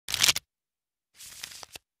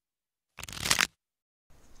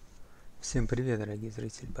Всем привет, дорогие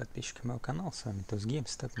зрители, подписчики моего канала, с вами друзьям.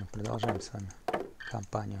 Так, мы продолжаем с вами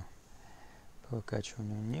кампанию по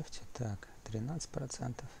выкачиванию нефти. Так,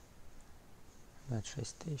 13%,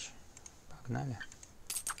 26 тысяч, погнали.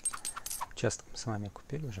 Участок мы с вами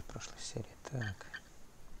купили уже в прошлой серии. Так,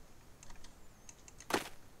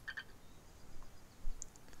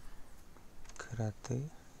 кроты.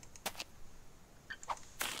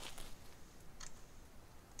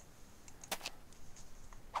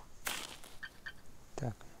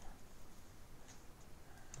 Так,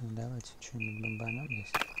 ну, давайте что-нибудь бомбанем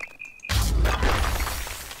здесь.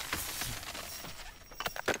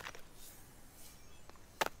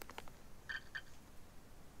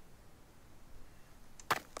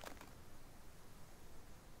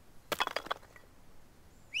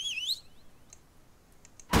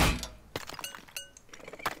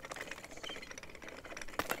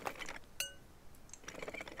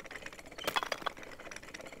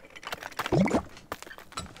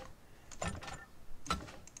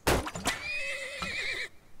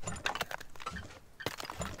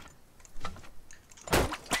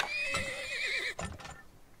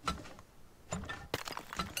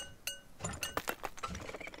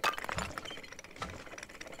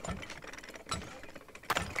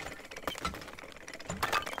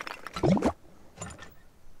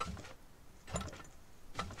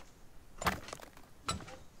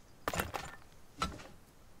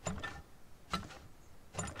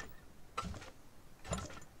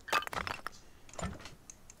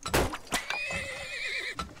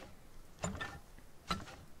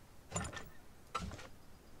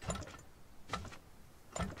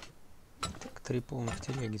 Три полных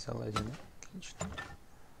телеги залазим, да? Отлично.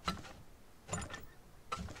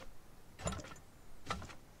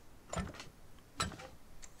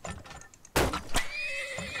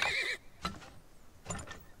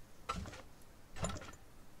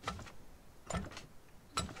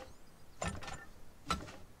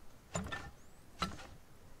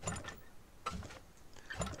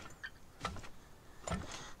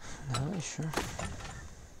 Давай еще.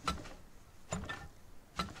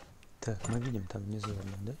 Так, мы видим там внизу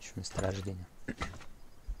одно, да, еще месторождение.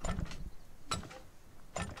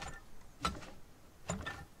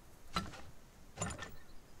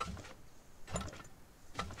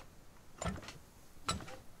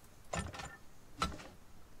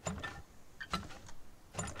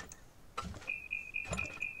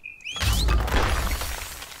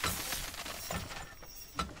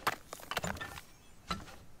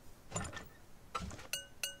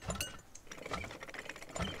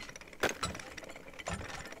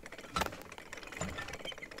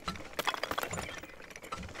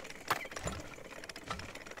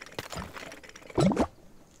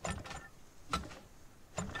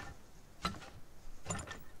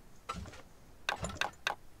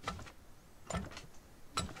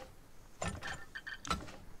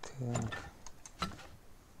 Так.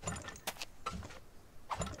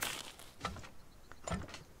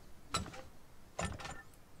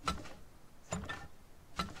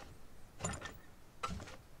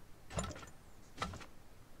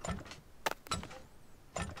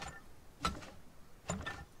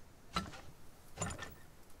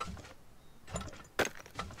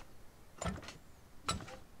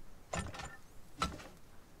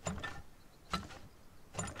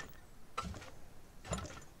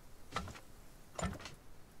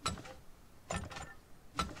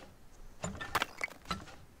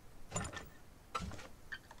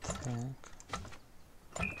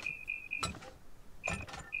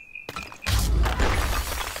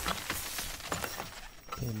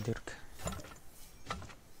 И дырка.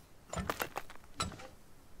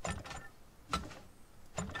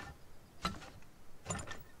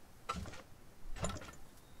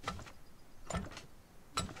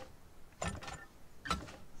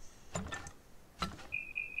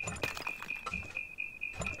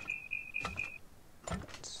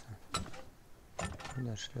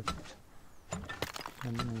 Куда шлепнуть?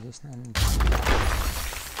 Я думаю, здесь, наверное,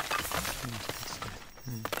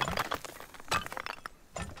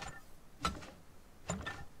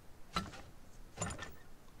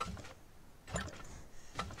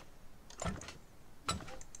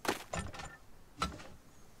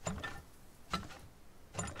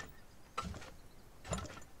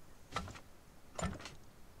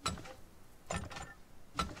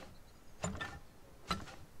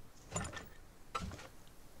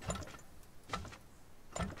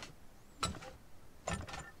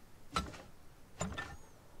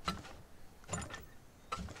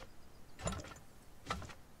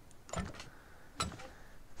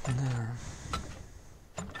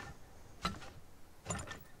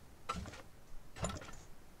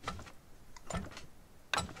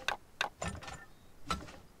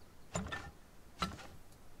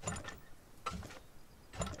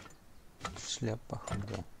 шляп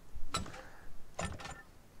походу.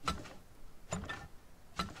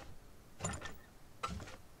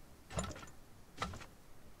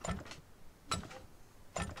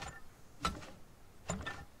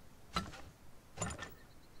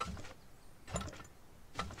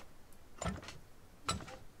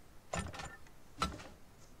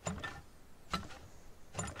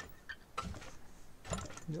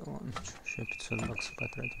 Да ладно, что, еще 500 баксов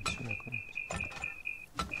потратим сюда куда-нибудь.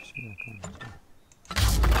 Сюда куда-нибудь.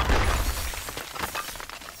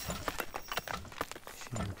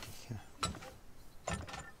 Вообще нет ни хера.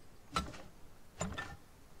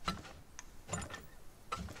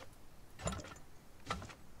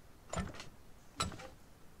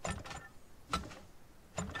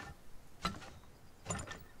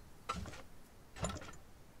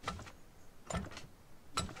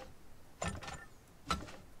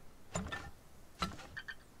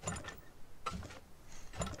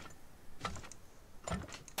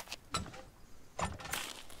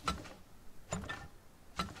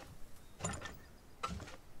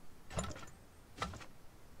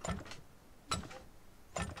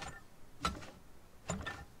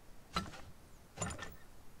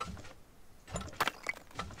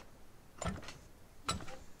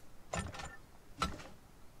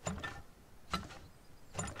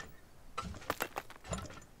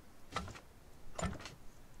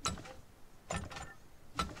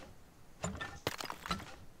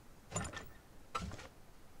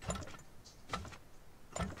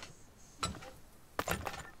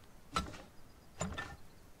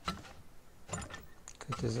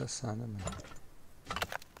 Какая-то засада, блин.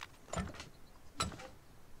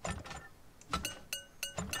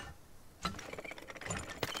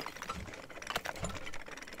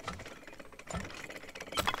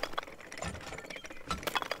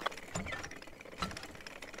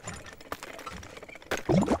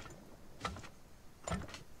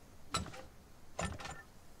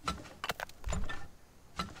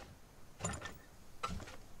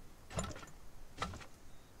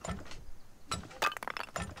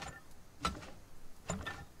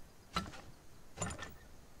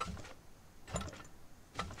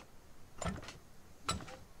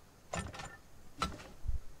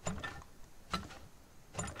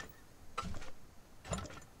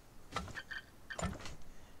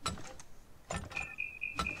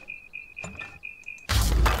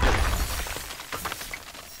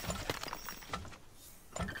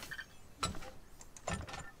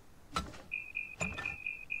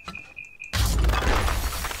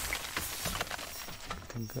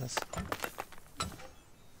 Газ.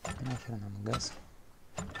 Нахер нам газ?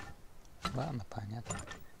 Ладно, понятно.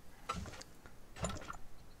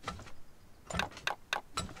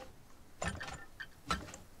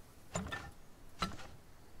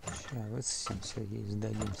 Сейчас высосем все и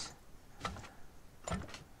сдадимся.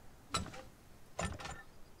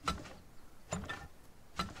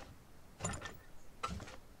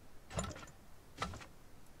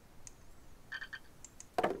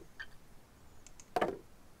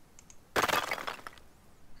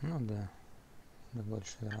 Ну да, мы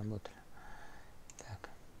больше заработали. Так.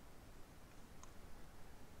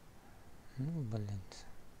 Ну, блин.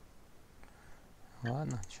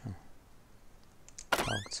 Ладно, что?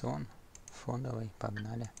 Аукцион фондовый,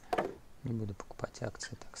 погнали. Не буду покупать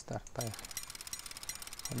акции, так, старт, поехали.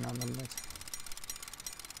 Надо брать.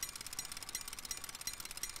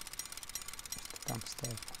 Что там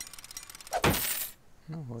стоит?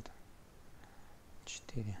 Ну вот.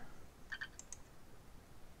 4.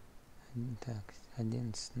 Так,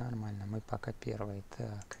 11 нормально. Мы пока первые.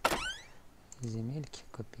 Так, земельки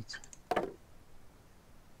купить. Так,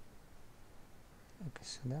 и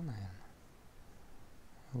сюда, наверное.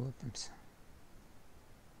 Лупимся.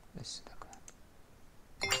 Да сюда куда-то.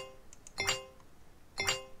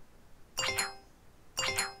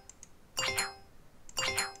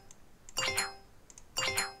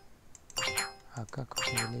 А как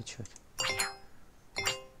увеличивать?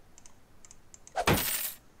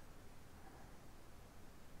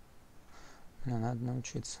 Надо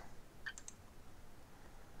научиться.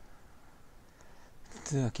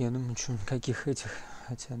 Так, я думаю, что каких этих...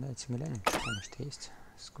 Хотя, давайте глянем, что там что есть.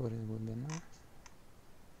 Скорость, глубина.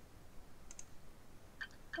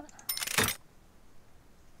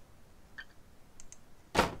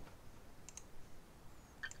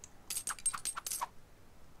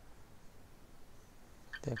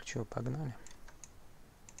 Так, что, погнали.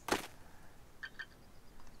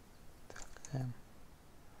 Так,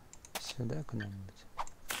 сюда куда-нибудь.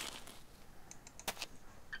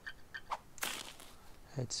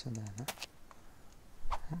 Это сюда, да?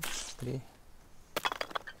 Быстрее.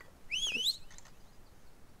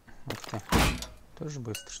 Ух ты. Тоже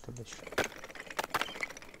быстро, что ли?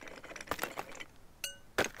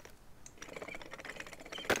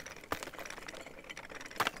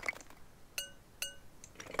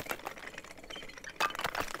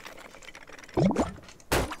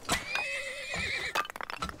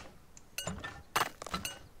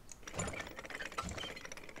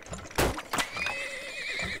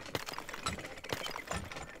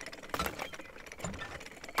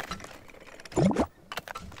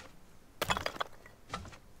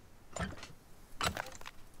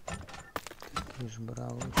 Вижу,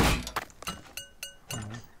 браво.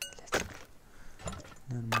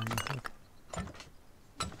 Нормально так.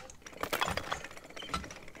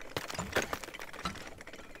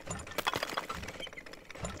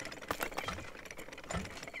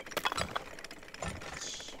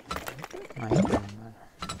 Я понимаю.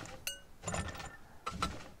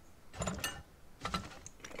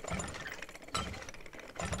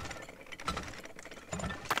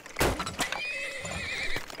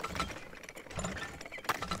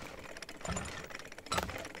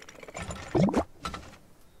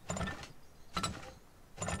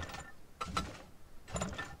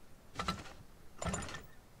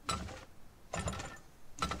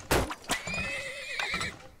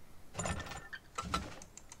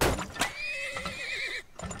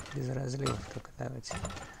 Без разливов только давайте.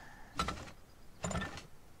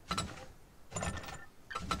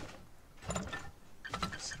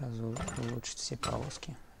 Сразу улучшить все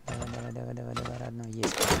полоски. Давай, родной,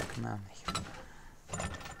 есть так, на нахер.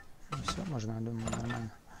 Ну все, можно, я думаю,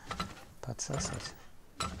 нормально подсасывать.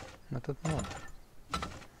 Но тут много.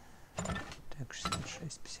 Так,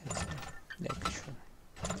 66, 57. Дай-ка еще.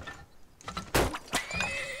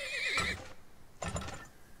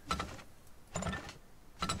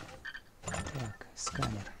 Так,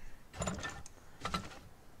 сканер.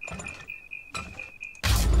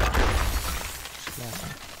 Шляпа.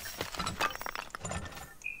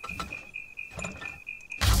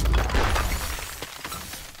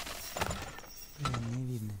 Блин, не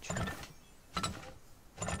видно что.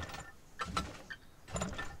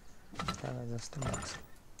 Давай за 100 баксов.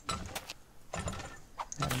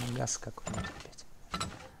 Наверное, газ какой-нибудь опять.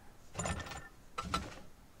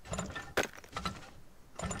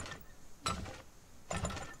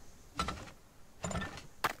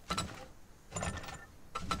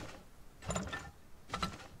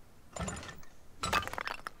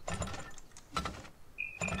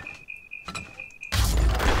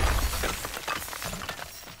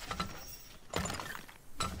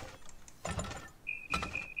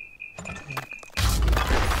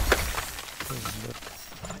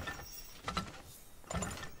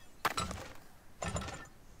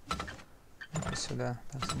 Сюда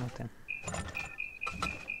посмотрим.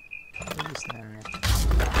 Здесь, наверное, нет.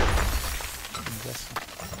 Гаса.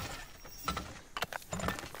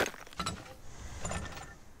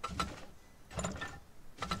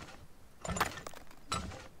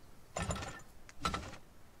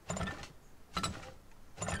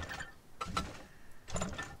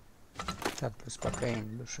 Так, плюс пока и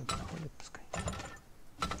душа проходит, пускай.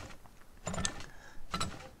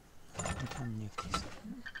 Там нефть есть.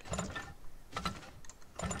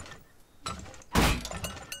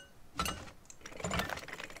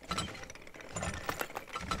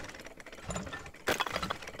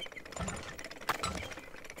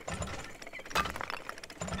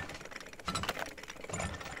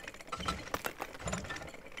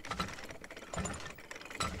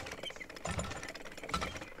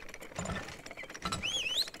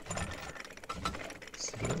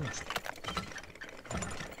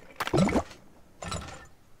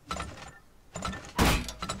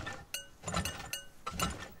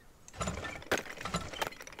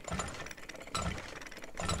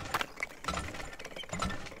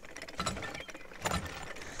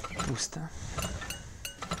 Пусто.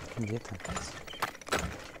 Где-то.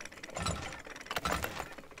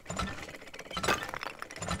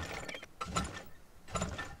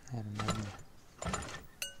 Наверное,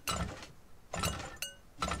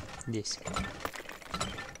 здесь.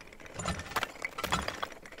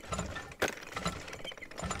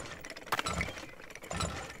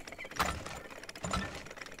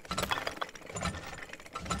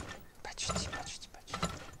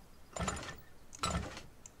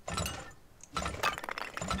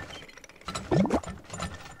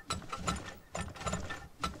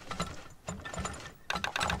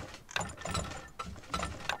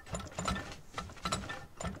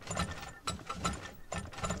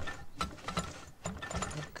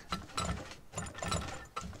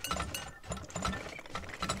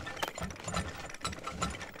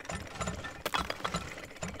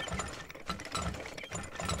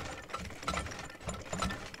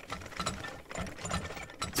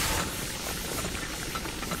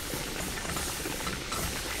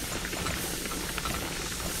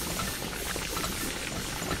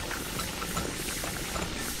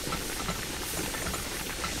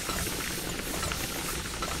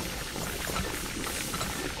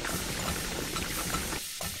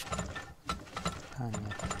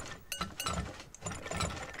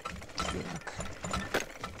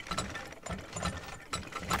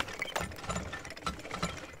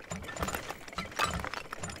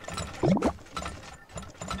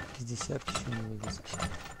 Из десятки еще не вывезешь.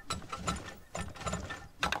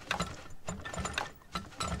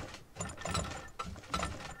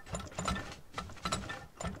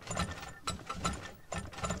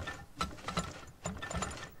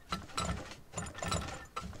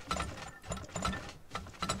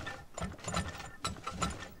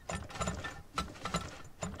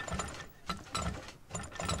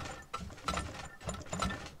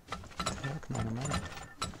 Так, нормально.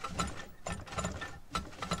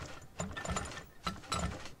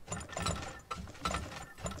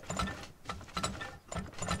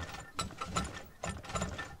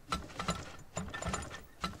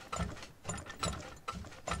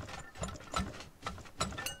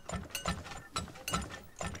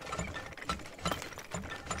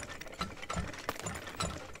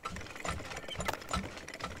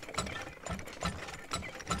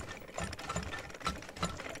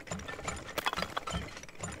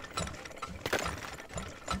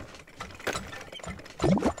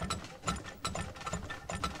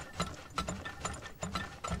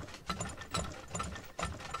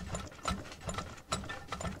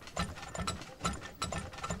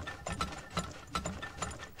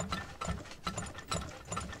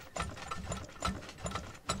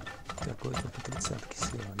 Какой-то по 30-ке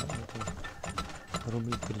слева, да? Вот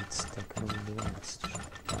рубль 30, так, рубль 12 уже.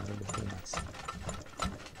 Рубль 13.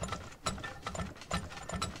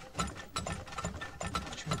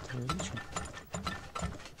 Что это увеличим?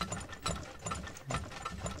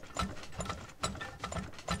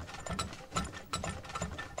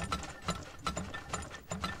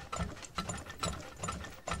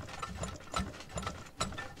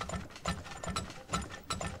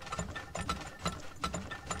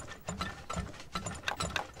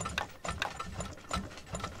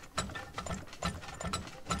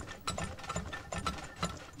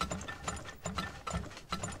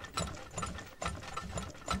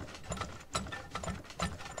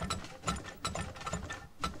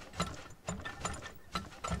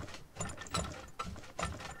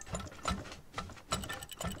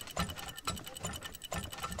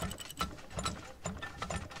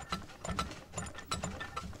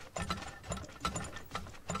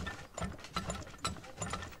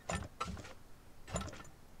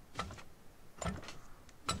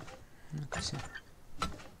 Все.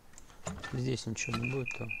 Если здесь ничего не будет,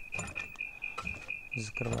 то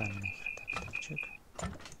закрываем нахер. Так, так, чек.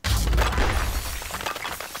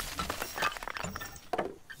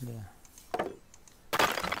 Да.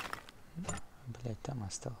 Блять, там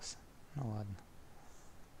остался. Ну ладно.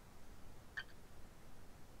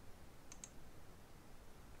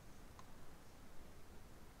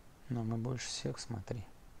 Но мы больше всех, смотри.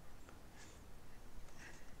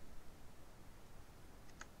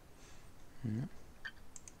 Ну.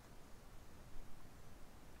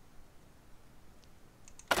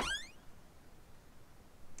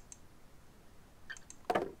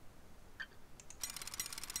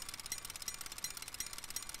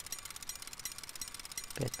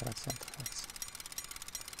 %.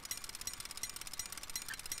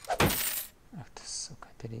 Ах ты, сука,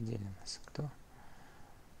 опередили нас. Кто?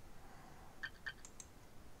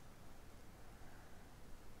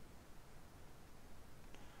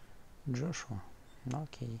 Джошуа. Ну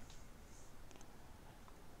окей.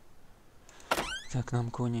 Так,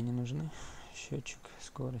 нам кони не нужны. Счетчик,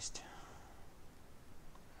 скорость.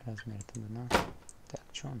 Размер табуна. Так,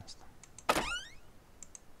 что у нас там?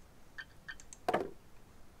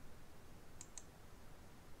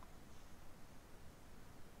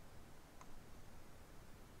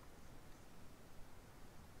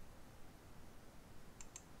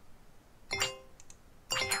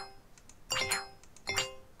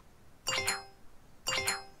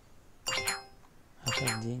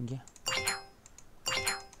 Деньги.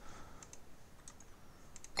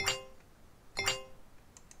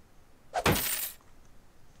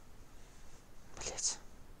 Блять.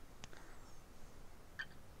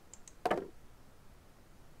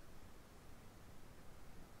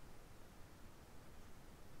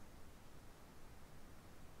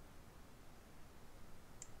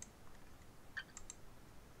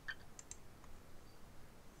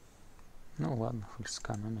 Ну ладно, хоть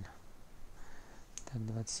сэкономили. Так,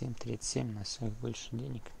 27, 37, у нас их больше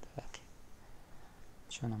денег. Так.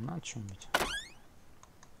 Что, нам надо что-нибудь?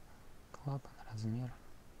 Клапан, размер.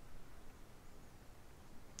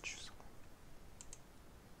 Чё, сука?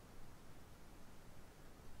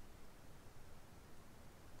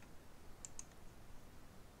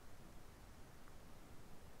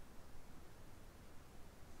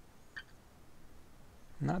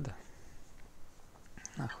 Надо?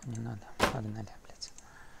 Нахуй не надо. Погнали, блядь.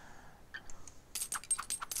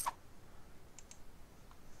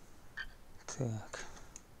 Так.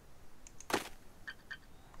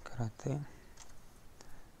 Кроты.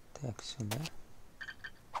 Так, сюда.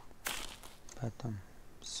 Потом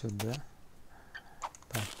сюда.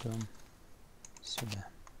 Потом сюда.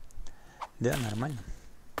 Да, нормально.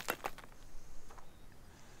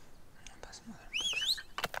 Посмотрим.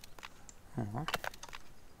 Ого.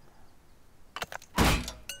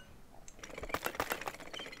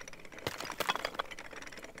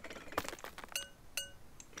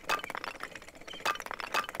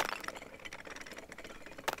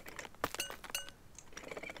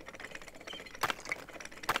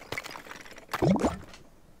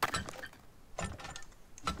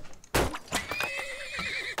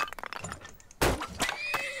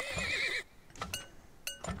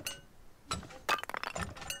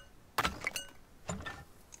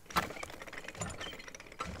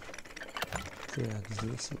 Так,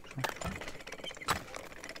 здесь уже.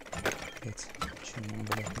 Опять. Почему,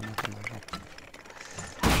 блядь, не это нажал?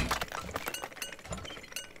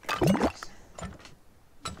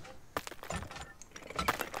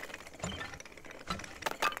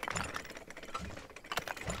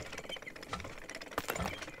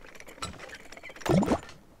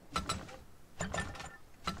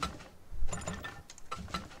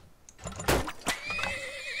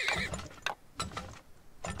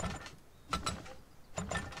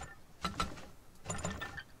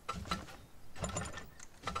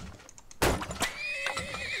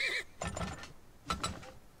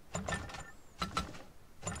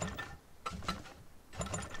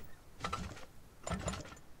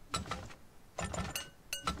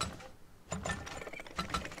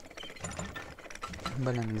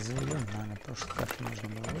 Блин, заведем, наверное, прошлой карты нужно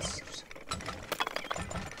было высыпать.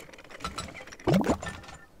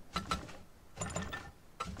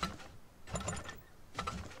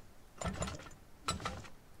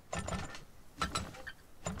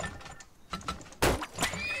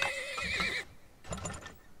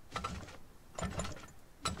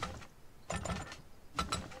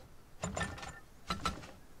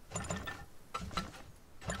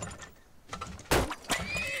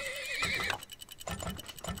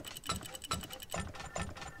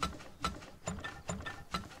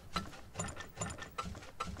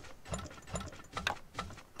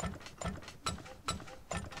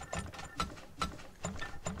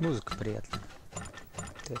 Музыка приятная.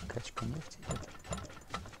 Так, качка нефти идет.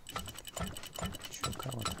 Еще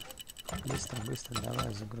кого-то. Быстро, быстро,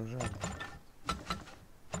 давай, загружай.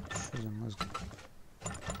 Что за музыка?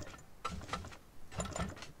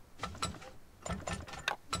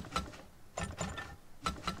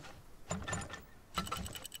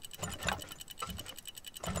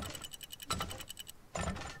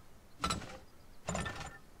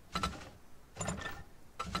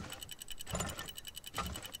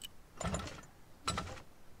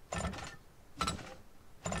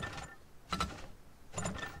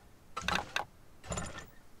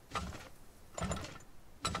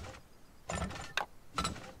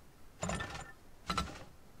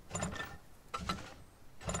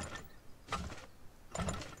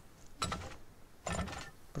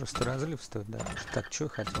 Просто разлив стоит, да. Так, что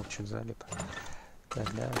хотел, что залип.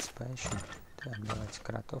 Так, давайте поищем. Так, давайте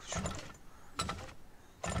кротов что-то.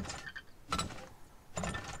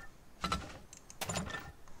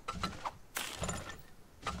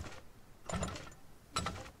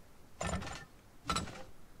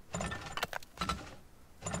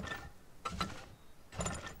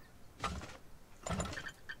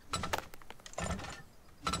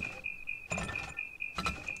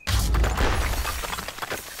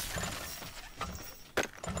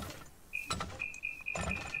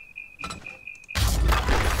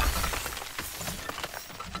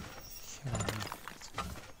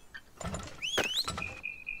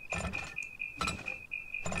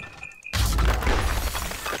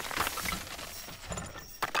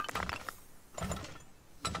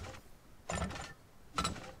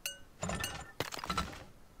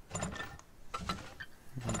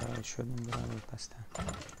 Еще одну буровую поставим.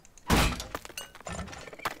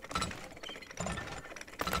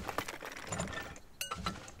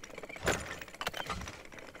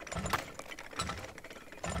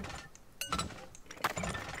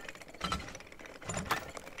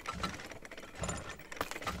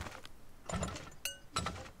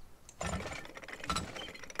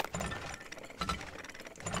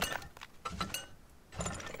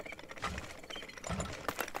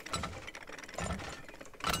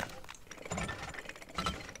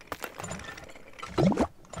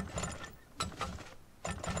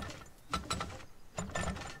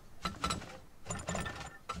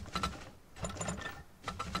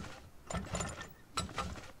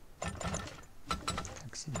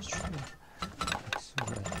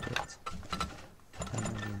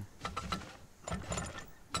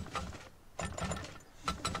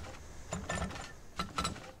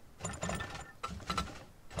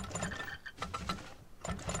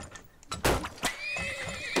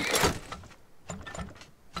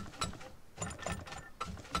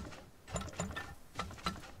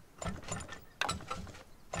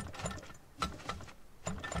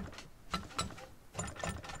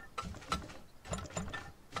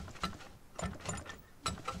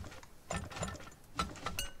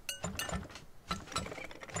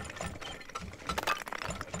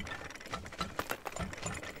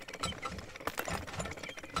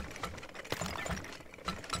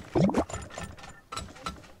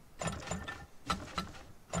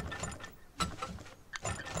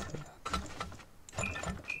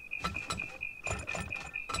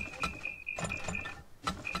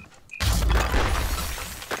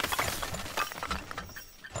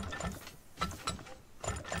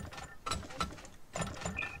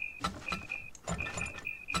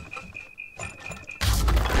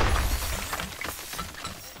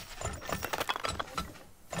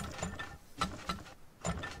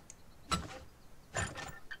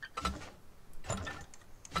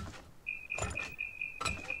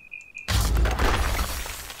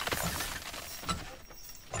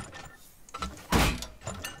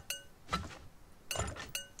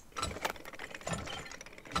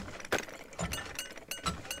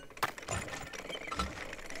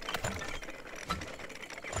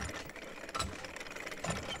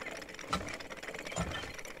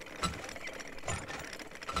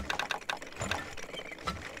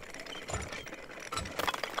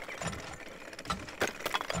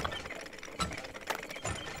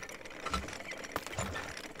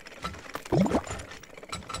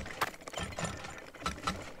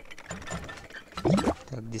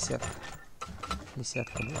 Так, десятка.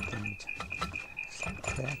 Десятка будет кто-нибудь.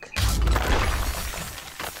 Так.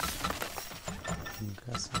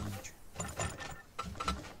 Красавчик.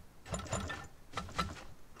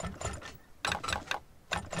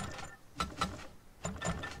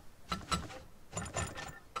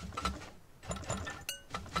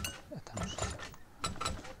 Там же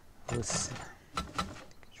высосали.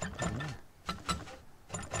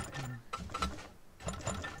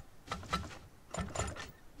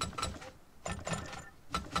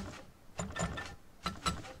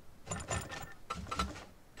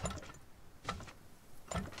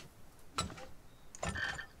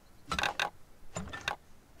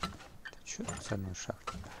 Что тут с одной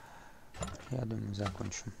шахты? Я думаю,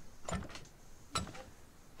 закончим.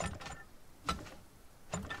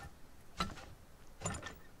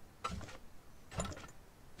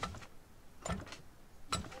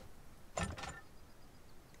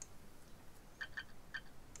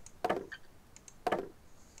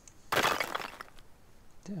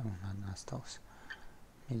 Да, вон одна осталась.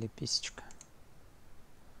 Милиписечка.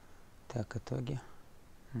 Так, итоги.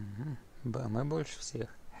 Угу. Мы больше всех.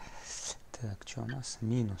 Так, что у нас?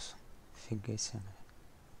 Минус. Фига себе.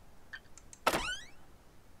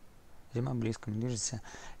 Зима близко, движется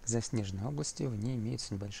к заснеженной области. В ней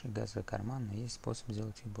имеются небольшие газовые карманы, но есть способ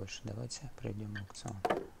сделать их больше. Давайте пройдем аукцион.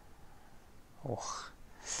 Ох.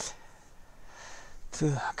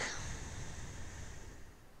 Так.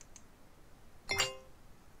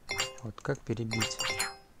 Вот как перебить?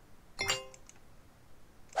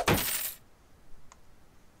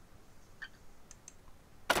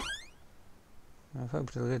 Фаб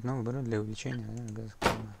предлагает новый бренд для увеличения газовых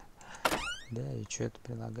карманов. Да, и что ты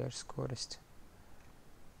предлагаешь? Скорость.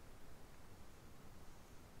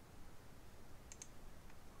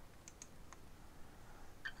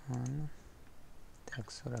 Ладно. Так,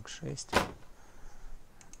 46.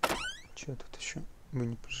 Что тут еще? Вы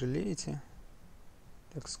не пожалеете.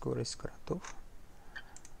 Так, скорость кротов.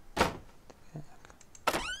 Так.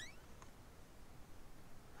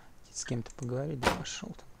 С кем-то поговорить, да пошел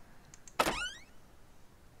ты.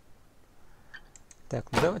 Так,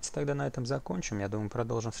 ну давайте тогда на этом закончим. Я думаю,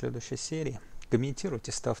 продолжим в следующей серии.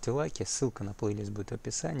 Комментируйте, ставьте лайки. Ссылка на плейлист будет в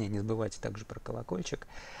описании. Не забывайте также про колокольчик.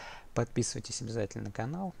 Подписывайтесь обязательно на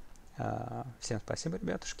канал. Всем спасибо,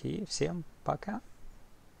 ребятушки, и всем пока.